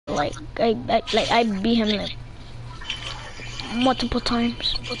I beat him like multiple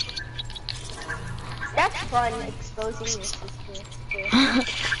times. That's fun, exposing your sister.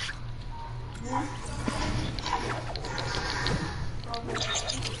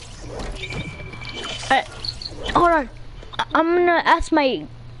 Hold on. I'm gonna ask my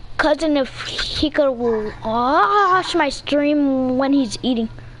cousin if he could watch my stream when he's eating.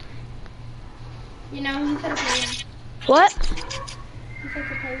 You know, he said play him. What? He said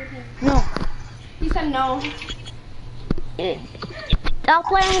to play with him. No. He said no. I'll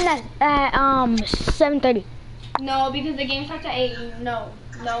play him at 7:30. No, because the game starts at 8. No.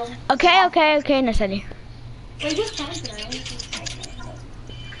 Okay, Nasadi. Wait, just time.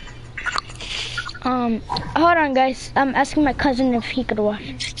 Hold on, guys. I'm asking my cousin if he could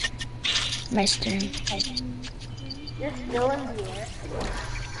watch my stream. You're still in the air.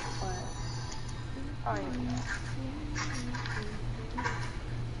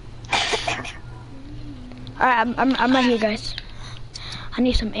 Alright, I'm right here, guys. I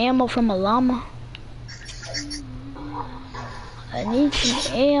need some ammo from a llama. I need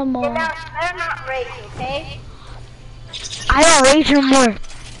some ammo. You're not rage, okay? I don't rage no more.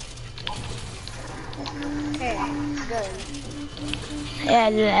 Okay, good. Yeah,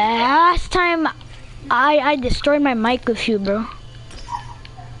 last time I destroyed my mic with you, bro.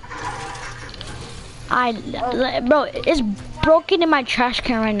 Bro, it's broken in my trash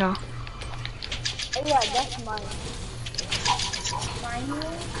can right now. Yeah, that's mine.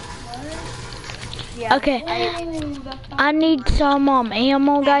 Yeah. Okay. I need some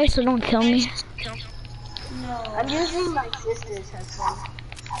ammo, guys, so don't kill me. No. I'm using my sister's headphone.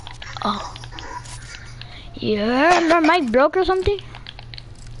 Oh. Yeah, my mic broke or something?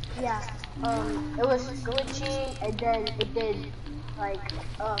 Yeah. It was glitching and then it did like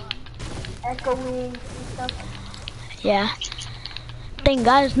echoing and stuff. Yeah. Thank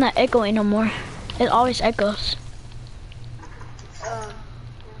God it's not echoing no more. It always echoes.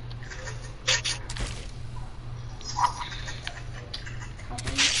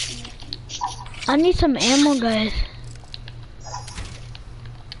 I need some ammo, guys.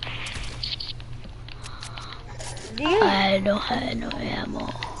 I don't have no ammo.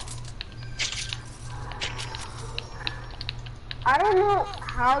 I don't know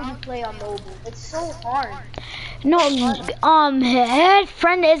how you play on mobile. It's so hard. No, Head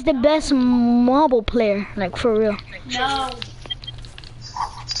Friend is the best mobile player, like for real. No.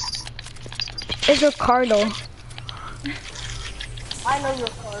 It's Ricardo. I know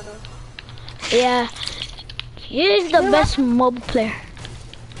Ricardo. Yeah, he's the best mobile player.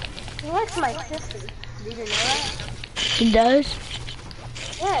 He likes my sister. Did you know that? He does?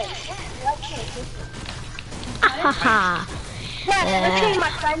 Yeah, he likes my sister. Haha. Yeah, let's say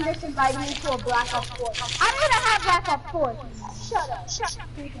my friend just invited me to a Black Ops 4. I'm gonna have Black Ops 4. Shut up.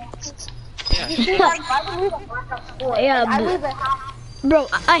 You see, I invited me to Black Ops 4. Yeah, I leave it half. bro,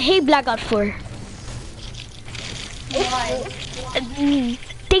 I hate Black Ops 4.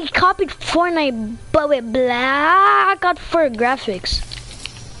 They copied Fortnite, but with Black Ops 4 graphics.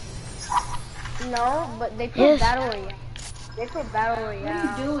 No, but they put Battle Royale. They put Battle Royale. What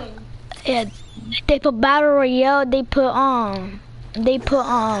are you doing? Yeah, they put Battle Royale, they put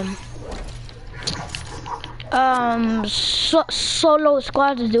solo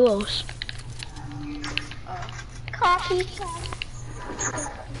squads duos. Copy.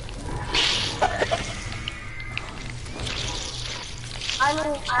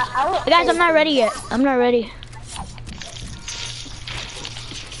 Guys, I'm not ready yet. I'm not ready.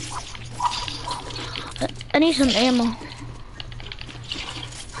 I need some ammo.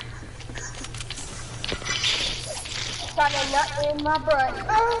 Got a nut in my butt.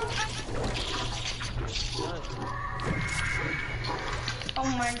 Oh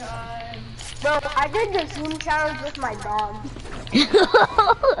my god. Bro, I did the Zoom challenge with my dog.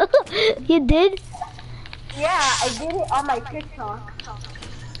 You did? Yeah, I did it on my TikTok.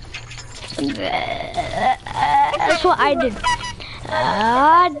 That's what I did.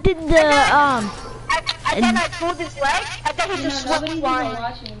 I did the I thought I pulled his leg. I thought he just slipped flying.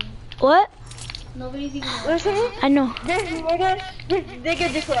 What? Nobody's even Listen, I know. this nigga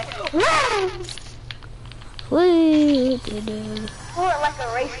just went, whoa! Woo. Flew it like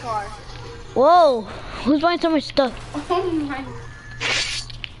a race car. Whoa, who's buying so much stuff? Oh my.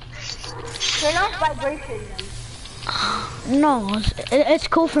 Turn off vibration then. No, it's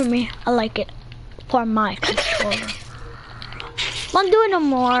cool for me. I like it for my controller. Don't do it no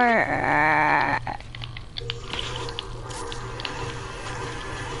more.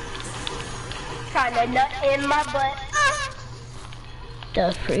 Kinda nut in my butt.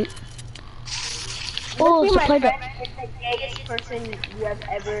 The freak. Oh, Literally, supply my drop. friend is the gayest person you have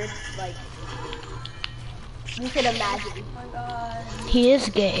ever, like, you could imagine. Oh my god. He is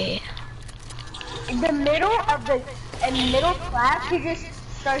gay. In the middle of the, in middle class, he just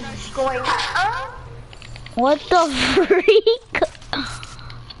starts going, What the freak?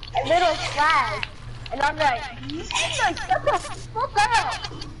 in middle class. And I'm like, shut the fuck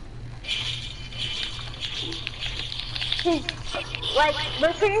up. Like,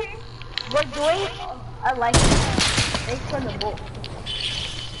 literally, we're doing a life thanks for the book.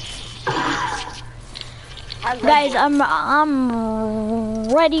 Guys, I'm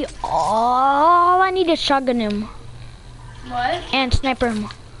ready. All I need is shotgun him What? and sniper him.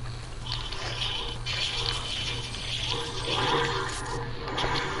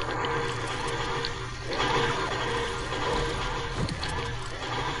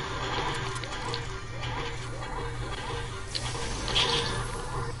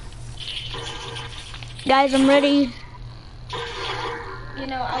 Guys, I'm ready. You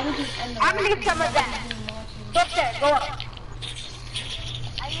know, I would just end the I'm gonna need some of that. Go up there, go up.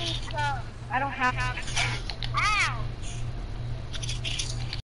 I need some. I don't have.